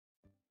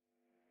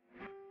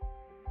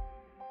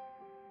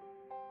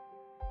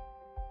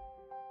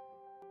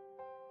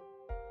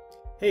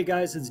Hey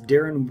guys, it's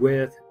Darren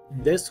with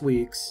this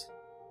week's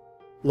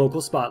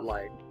Local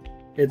Spotlight.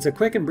 It's a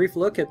quick and brief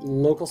look at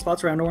local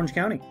spots around Orange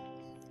County.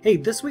 Hey,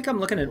 this week I'm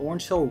looking at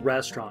Orange Hill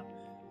Restaurant.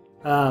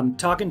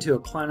 Talking to a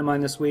client of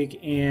mine this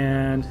week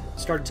and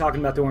started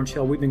talking about the Orange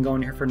Hill. We've been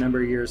going here for a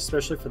number of years,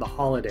 especially for the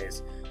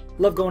holidays.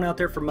 Love going out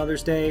there for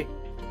Mother's Day.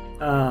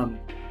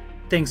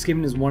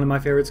 Thanksgiving is one of my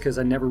favorites because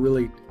I never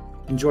really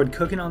enjoyed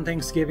cooking on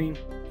Thanksgiving.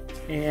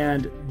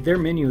 And their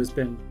menu has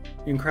been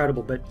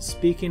incredible. But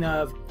speaking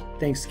of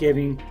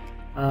Thanksgiving,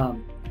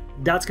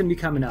 that's going to be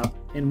coming up,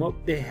 and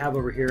what they have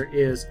over here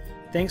is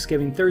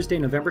Thanksgiving Thursday,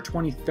 November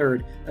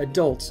 23rd.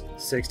 Adults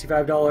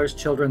 $65,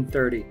 children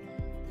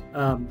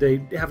 $30.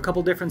 They have a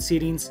couple different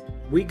seatings.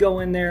 We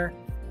go in there,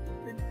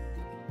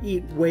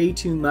 eat way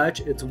too much.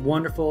 It's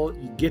wonderful.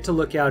 You get to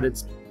look out.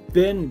 It's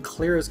been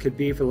clear as could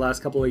be for the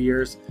last couple of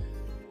years.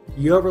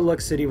 You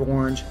overlook City of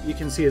Orange. You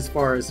can see as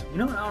far as,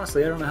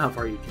 honestly, I don't know how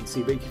far you can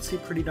see, but you can see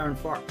pretty darn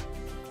far.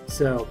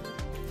 So,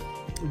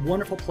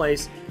 wonderful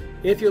place.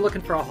 If you're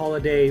looking for a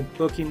holiday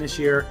booking this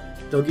year,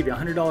 they'll give you a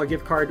 $100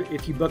 gift card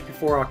if you book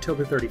before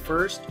October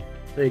 31st.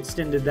 They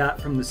extended that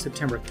from the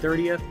September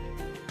 30th.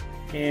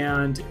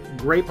 And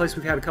great place.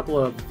 We've had a couple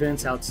of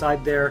events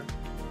outside there.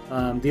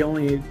 The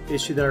only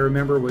issue that I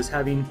remember was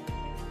having,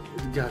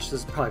 gosh, this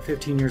is probably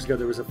 15 years ago,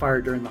 there was a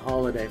fire during the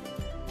holiday.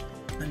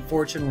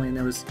 Unfortunately, and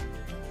there was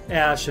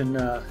ash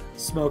and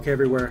smoke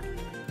everywhere.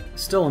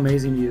 Still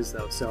amazing views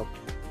though. So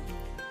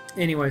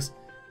anyways,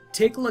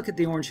 take a look at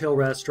the Orange Hill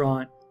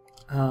Restaurant.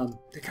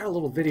 They got a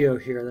little video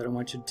here that I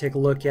want you to take a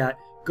look at.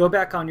 Go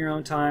back on your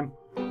own time.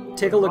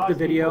 Take a look at the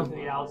video. To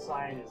the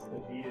outside is the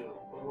view,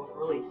 but what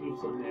really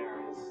keeps them there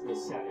is the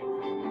setting.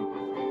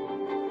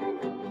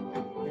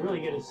 You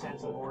really get a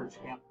sense of Orange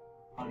County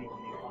when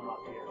you come up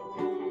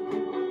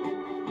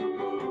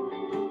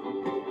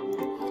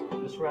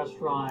here. This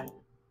restaurant,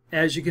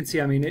 as you can see,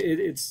 I mean,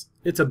 it's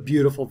a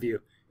beautiful view.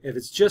 If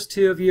it's just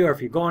two of you, or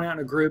if you're going out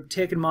in a group,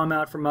 taking mom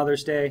out for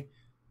Mother's Day,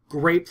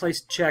 great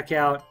place to check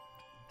out.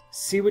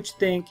 See what you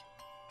think.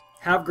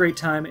 Have a great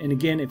time. And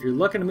again, if you're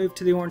looking to move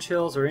to the Orange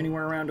Hills or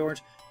anywhere around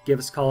Orange, give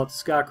us a call at the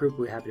Scott Group.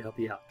 We're happy to help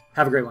you out.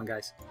 Have a great one,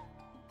 guys.